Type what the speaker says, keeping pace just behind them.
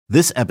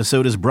This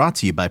episode is brought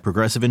to you by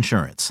Progressive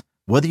Insurance.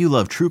 Whether you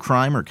love true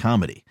crime or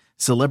comedy,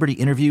 celebrity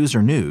interviews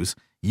or news,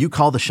 you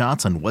call the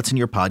shots on what's in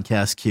your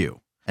podcast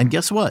queue. And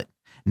guess what?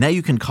 Now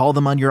you can call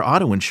them on your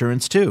auto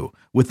insurance too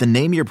with the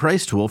Name Your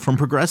Price tool from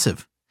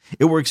Progressive.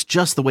 It works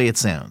just the way it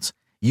sounds.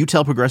 You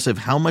tell Progressive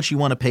how much you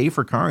want to pay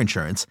for car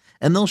insurance,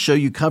 and they'll show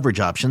you coverage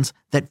options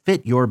that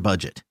fit your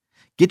budget.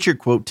 Get your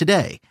quote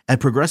today at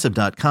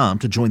Progressive.com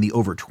to join the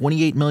over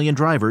 28 million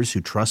drivers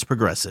who trust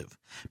Progressive.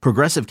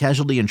 Progressive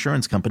Casualty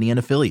Insurance Company and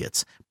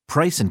Affiliates.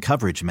 Price and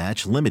coverage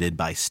match limited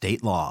by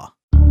state law.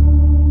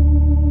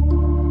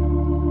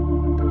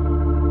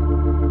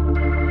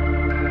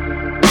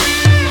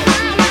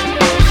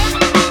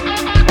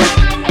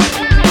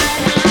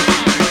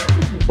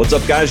 What's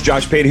up, guys?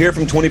 Josh Pate here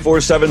from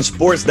 24/7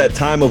 Sports. That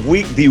time of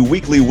week, the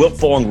weekly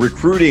Wiltfong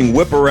recruiting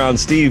whip around.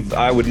 Steve,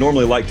 I would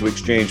normally like to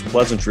exchange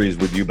pleasantries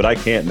with you, but I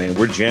can't, man.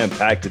 We're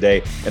jam-packed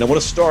today. And I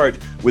want to start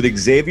with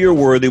Xavier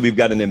Worthy. We've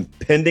got an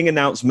impending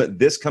announcement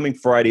this coming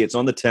Friday. It's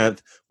on the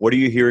 10th. What are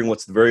you hearing?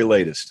 What's the very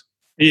latest?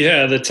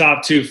 Yeah, the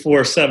top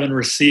 247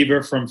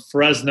 receiver from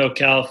Fresno,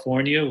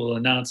 California will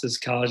announce his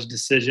college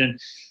decision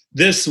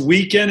this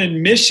weekend,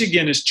 and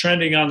Michigan is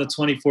trending on the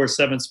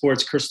 24/7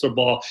 Sports crystal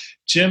ball.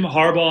 Jim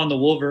Harbaugh and the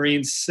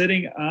Wolverines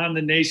sitting on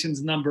the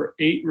nation's number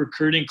 8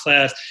 recruiting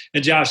class.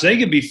 And Josh, they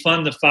could be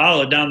fun to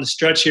follow down the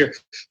stretch here,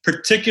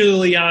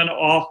 particularly on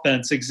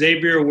offense.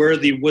 Xavier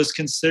Worthy was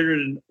considered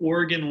an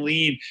Oregon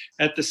lean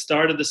at the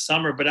start of the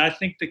summer, but I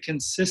think the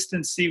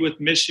consistency with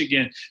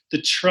Michigan,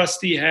 the trust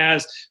he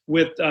has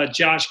with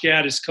Josh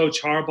Gaddis,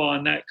 Coach Harbaugh,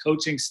 and that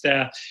coaching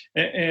staff,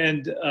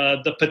 and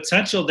the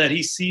potential that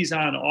he sees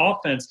on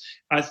offense,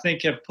 I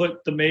think have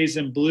put the Maize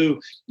and Blue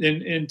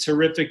in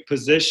terrific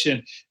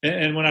position.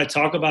 And when I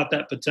talk about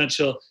that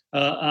potential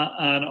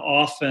on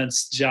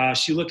offense,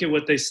 Josh, you look at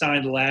what they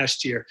signed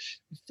last year.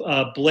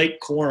 Blake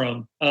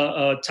Corum,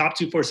 a top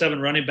 247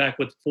 running back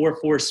with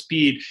 4.4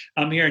 speed.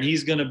 I'm hearing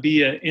he's going to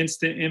be an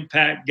instant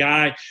impact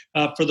guy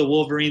for the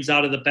Wolverines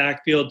out of the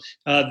backfield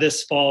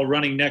this fall,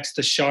 running next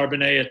to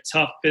Charbonnet, a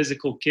tough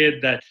physical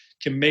kid that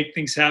can make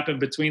things happen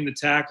between the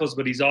tackles,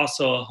 but he's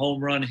also a home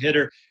run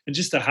hitter and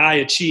just a high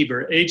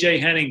achiever. A.J.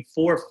 Henning,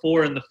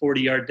 4.4 in the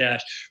 40-yard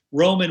dash.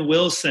 Roman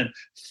Wilson,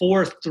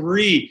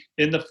 4.3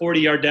 in the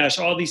 40-yard dash.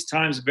 All these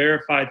times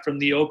verified from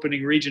the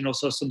opening regional.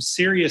 So some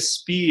serious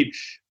speed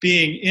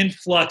being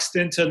influxed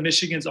into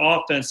Michigan's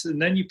offense.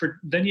 And then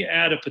you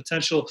add a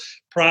potential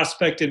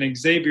prospect in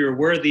Xavier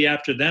Worthy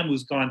after them,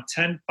 who's gone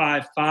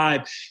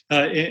 10.55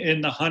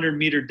 in the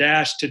 100-meter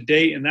dash to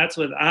date. And that's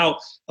without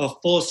a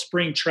full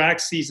spring track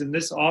season.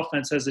 This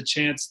offense has a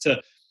chance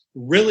to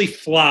really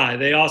fly.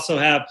 They also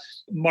have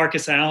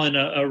Marcus Allen,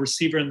 a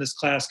receiver in this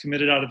class,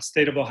 committed out of the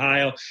state of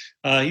Ohio.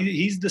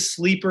 He's the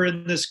sleeper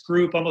in this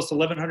group, almost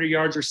 1,100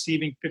 yards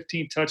receiving,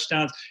 15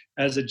 touchdowns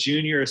as a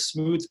junior, a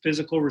smooth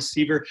physical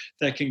receiver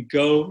that can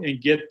go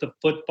and get the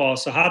football.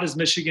 So how does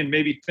Michigan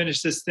maybe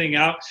finish this thing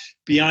out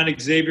beyond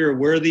Xavier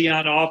Worthy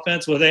on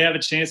offense? Well, they have a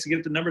chance to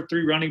get the number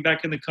 3 running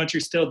back in the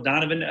country still,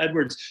 Donovan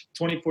Edwards.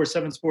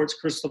 24/7 Sports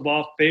crystal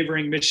ball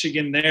favoring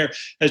Michigan there,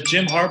 as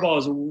Jim Harbaugh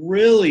has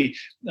really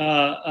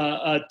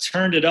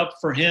turned it up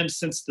for him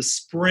since the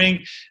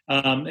spring.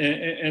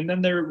 And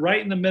then they're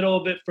right in the middle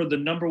of it for the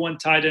number 1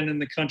 tight end in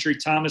the country,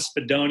 Thomas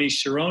Fidone.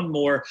 Sharon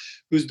Moore,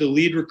 who's the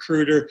lead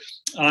recruiter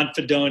on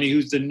Fidone,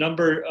 who's the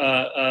number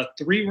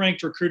 3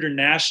 ranked recruiter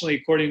nationally,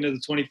 according to the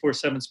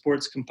 24/7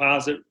 Sports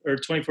composite or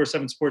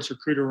 24/7 Sports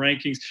recruiter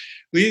rankings,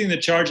 leading the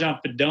charge on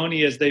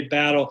Fidone as they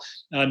battle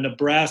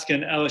Nebraska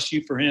and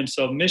LSU for him.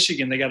 So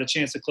Michigan, they got a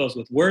chance to close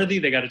with Worthy.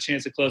 They got a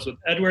chance to close with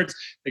Edwards.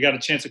 They got a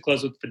chance to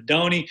close with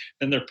Fidone.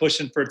 Then they're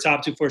pushing for a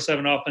top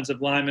 247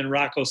 offensive lineman,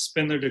 Rocco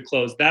Spindler, to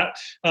close that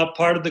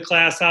part of the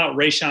class out.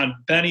 Rayshawn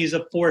Benny's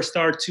a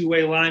 4-star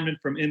two-way lineman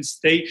from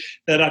in-state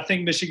that I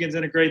think Michigan's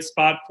in a great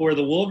spot for.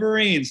 The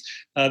Wolverines,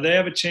 they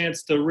have a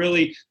chance to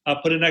really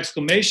put an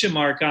exclamation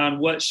mark on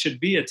what should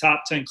be a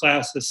top 10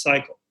 class this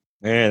cycle.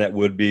 Man, that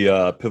would be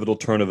a pivotal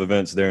turn of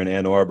events there in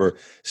Ann Arbor.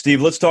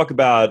 Steve, let's talk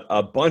about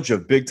a bunch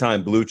of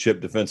big-time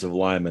blue-chip defensive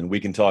linemen. We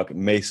can talk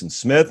Mason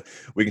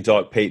Smith. We can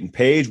talk Peyton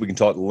Page. We can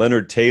talk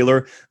Leonard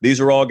Taylor.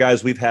 These are all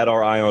guys we've had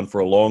our eye on for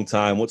a long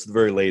time. What's the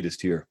very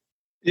latest here?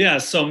 Yeah,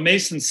 so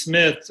Mason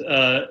Smith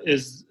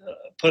is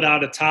put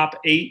out a top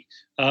 8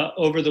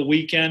 over the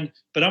weekend,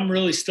 but I'm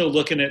really still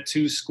looking at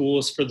 2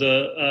 schools for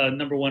the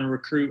number 1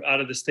 recruit out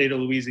of the state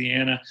of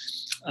Louisiana.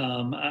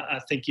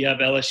 I think you have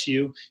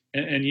LSU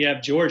and you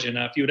have Georgia.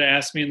 Now, if you would have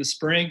asked me in the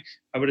spring,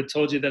 I would have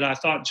told you that I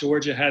thought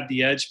Georgia had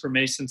the edge for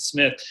Mason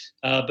Smith.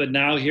 But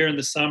now here in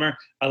the summer,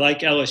 I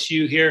like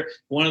LSU here.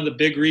 One of the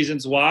big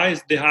reasons why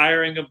is the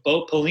hiring of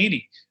Bo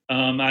Pelini.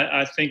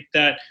 I think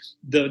that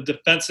the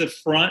defensive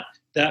front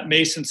that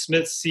Mason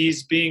Smith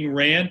sees being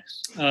ran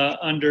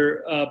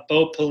under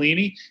Bo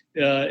Pelini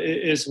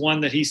is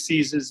one that he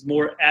sees as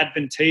more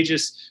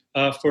advantageous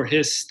for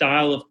his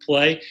style of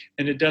play,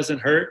 and it doesn't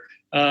hurt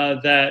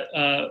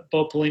that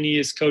Bo Pelini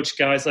has coached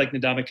guys like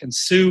Ndamukong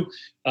Suh,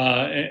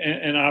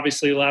 and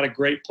obviously a lot of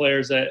great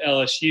players at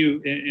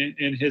LSU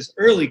in his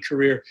early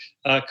career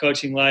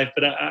coaching life.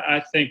 But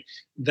I think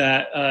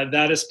that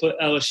that has put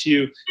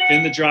LSU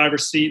in the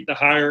driver's seat, the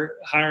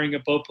hiring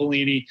of Bo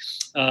Pelini,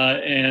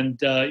 and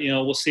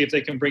we'll see if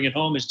they can bring it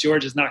home, as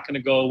Georgia's not going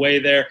to go away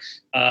there.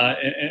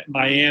 And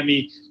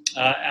Miami,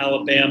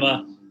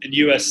 Alabama, and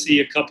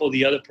USC, a couple of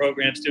the other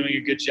programs doing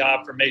a good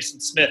job for Mason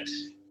Smith.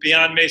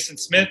 Beyond Mason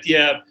Smith, you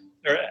have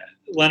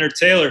Leonard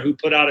Taylor, who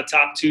put out a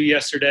top 2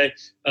 yesterday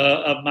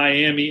of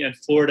Miami and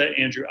Florida.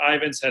 Andrew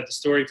Ivins had the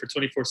story for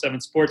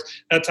 24/7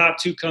 Sports. That top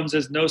 2 comes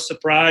as no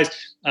surprise.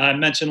 I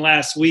mentioned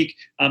last week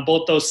on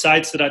both those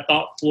sites that I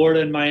thought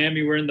Florida and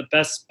Miami were in the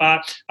best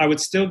spot. I would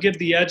still give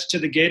the edge to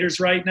the Gators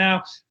right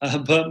now,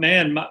 but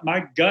man,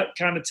 my gut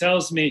kind of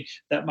tells me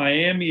that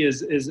Miami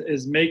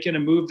is making a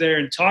move there.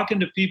 And talking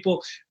to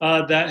people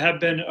that have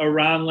been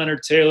around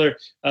Leonard Taylor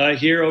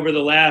here over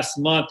the last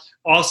month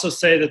also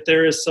say that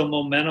there is some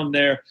momentum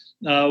there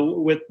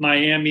with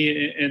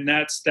Miami and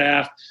that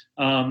staff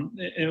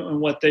and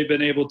what they've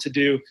been able to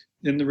do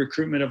in the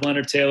recruitment of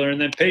Leonard Taylor.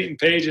 And then Peyton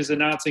Page is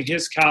announcing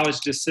his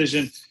college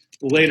decision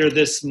later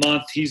this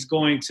month. He's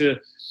going to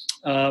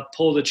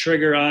pull the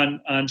trigger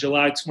on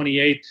July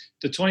 28th.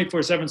 The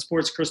 24/7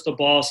 Sports Crystal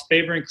Ball is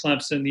favoring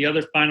Clemson. The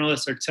other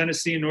finalists are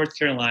Tennessee and North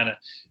Carolina.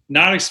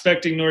 Not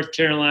expecting North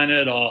Carolina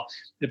at all.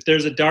 If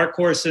there's a dark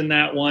horse in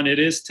that one, it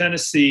is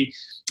Tennessee.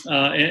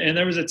 And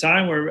there was a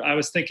time where I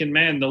was thinking,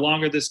 man, the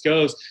longer this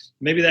goes,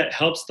 maybe that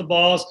helps the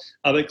Vols.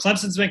 But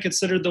Clemson's been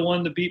considered the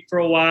one to beat for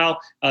a while.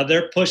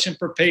 They're pushing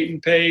for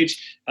Peyton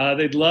Page.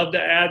 They'd love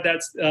to add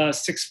that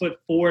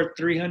 6'4",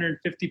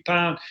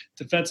 350-pound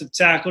defensive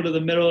tackle to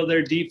the middle of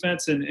their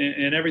defense.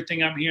 And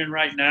everything I'm hearing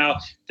right now,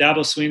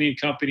 Dabo Swinney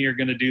and company are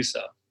going to do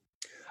so.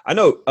 I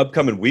know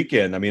upcoming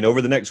weekend,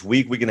 over the next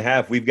week and a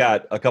half, we've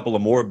got a couple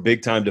of more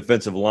big-time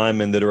defensive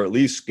linemen that are at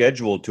least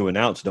scheduled to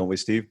announce, don't we,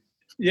 Steve?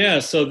 Yeah,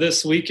 so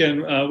this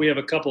weekend we have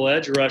a couple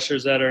edge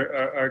rushers that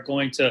are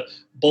going to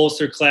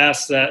bolster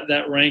class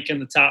that rank in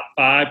the top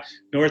 5.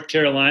 North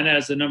Carolina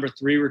has the number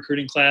 3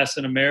 recruiting class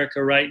in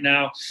America right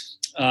now,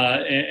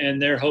 and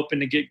they're hoping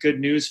to get good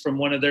news from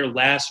one of their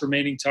last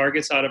remaining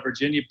targets out of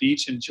Virginia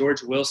Beach and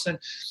George Wilson,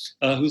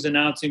 who's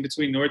announcing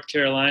between North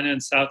Carolina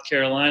and South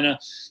Carolina.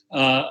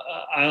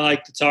 I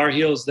like the Tar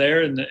Heels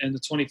there, and the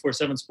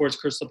 24/7 Sports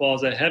Crystal Ball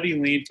is a heavy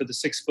lean for the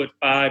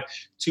 6'5",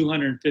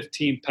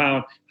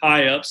 215-pound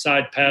high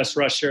upside pass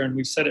rusher. And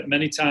we've said it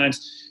many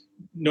times,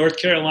 North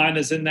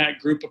Carolina's in that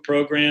group of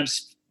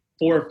programs,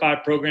 4 or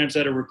 5 programs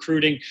that are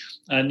recruiting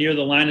near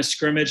the line of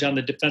scrimmage on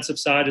the defensive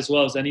side as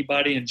well as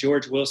anybody. And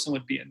George Wilson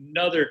would be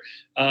another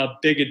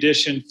big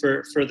addition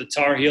for the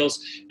Tar Heels.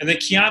 And then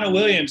Keanu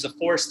Williams, a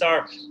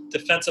 4-star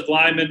defensive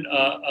lineman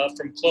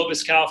from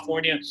Clovis,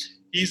 California.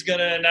 He's going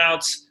to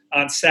announce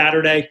on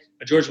Saturday.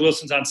 George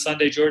Wilson's on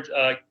Sunday.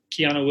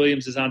 Keanu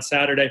Williams is on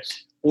Saturday.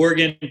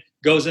 Oregon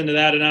goes into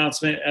that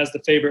announcement as the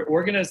favorite.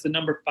 Oregon has the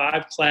number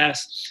 5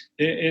 class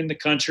in the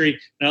country.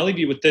 And I'll leave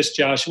you with this,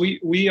 Josh.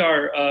 We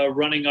are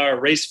running our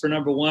race for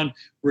number 1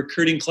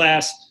 recruiting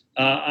class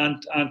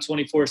on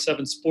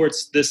 24/7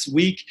 Sports this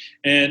week.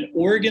 And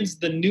Oregon's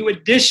the new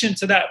addition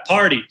to that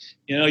party.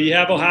 You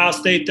have Ohio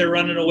State, they're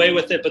running away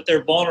with it, but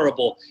they're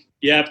vulnerable.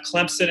 You have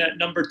Clemson at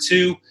number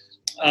 2.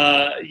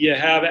 You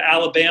have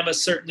Alabama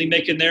certainly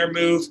making their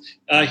move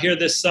here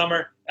this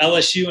summer,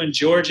 LSU and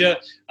Georgia.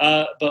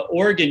 But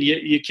Oregon,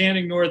 you can't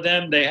ignore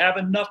them. They have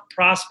enough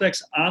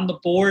prospects on the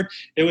board.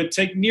 It would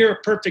take near a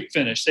perfect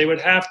finish. They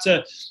would have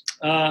to,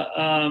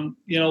 land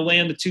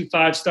the 2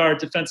 5-star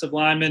defensive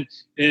linemen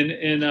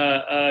in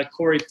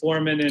Corey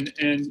Foreman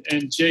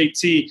and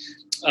JT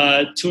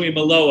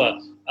Tuimoloau.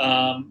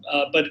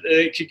 But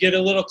it could get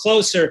a little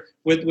closer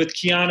with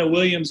Keanu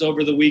Williams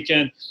over the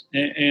weekend,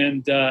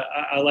 and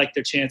I like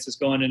their chances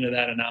going into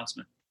that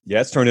announcement. Yeah,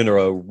 it's turned into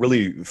a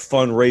really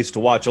fun race to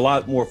watch. A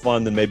lot more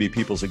fun than maybe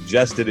people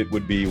suggested it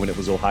would be when it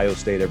was Ohio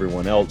State,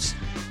 everyone else.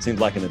 Seemed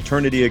like an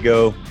eternity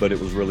ago, but it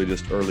was really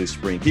just early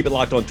spring. Keep it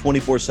locked on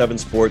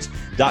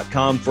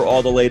 247sports.com for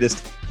all the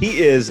latest. He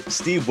is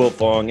Steve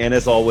Wiltfong, and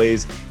as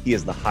always, he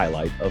is the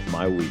highlight of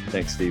my week.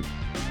 Thanks, Steve.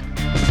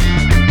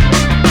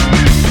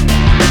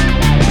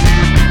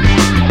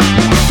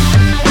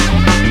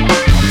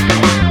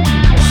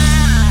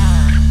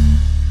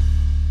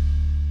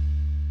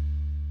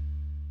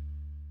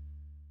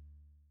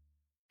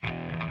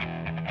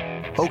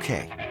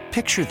 Okay,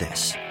 picture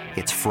this.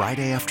 It's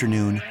Friday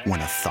afternoon when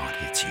a thought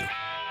hits you.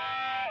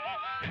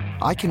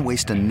 I can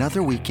waste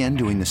another weekend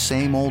doing the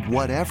same old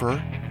whatever,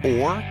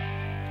 or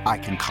I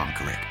can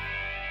conquer it.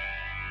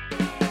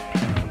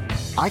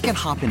 I can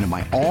hop into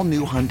my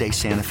all-new Hyundai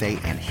Santa Fe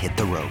and hit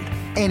the road.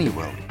 Any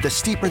road. The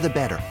steeper, the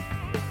better.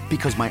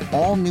 Because my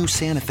all-new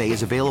Santa Fe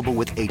is available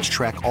with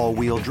H-Track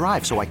all-wheel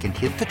drive, so I can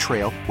hit the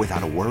trail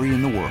without a worry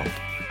in the world.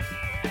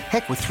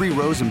 Heck, with 3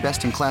 rows and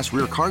best-in-class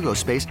rear cargo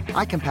space,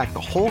 I can pack the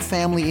whole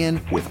family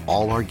in with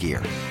all our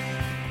gear.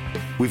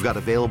 We've got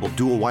available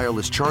dual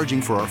wireless charging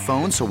for our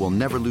phones, so we'll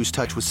never lose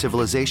touch with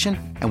civilization,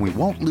 and we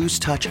won't lose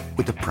touch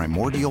with the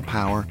primordial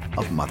power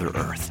of Mother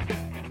Earth.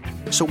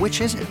 So which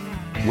is it?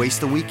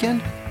 Waste the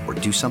weekend or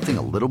do something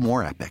a little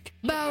more epic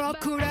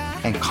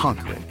and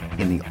conquer it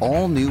in the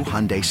all-new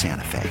Hyundai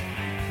Santa Fe?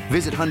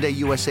 Visit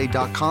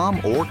HyundaiUSA.com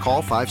or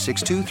call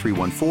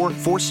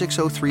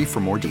 562-314-4603 for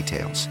more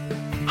details.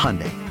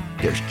 Hyundai,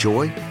 there's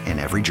joy in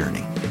every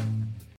journey.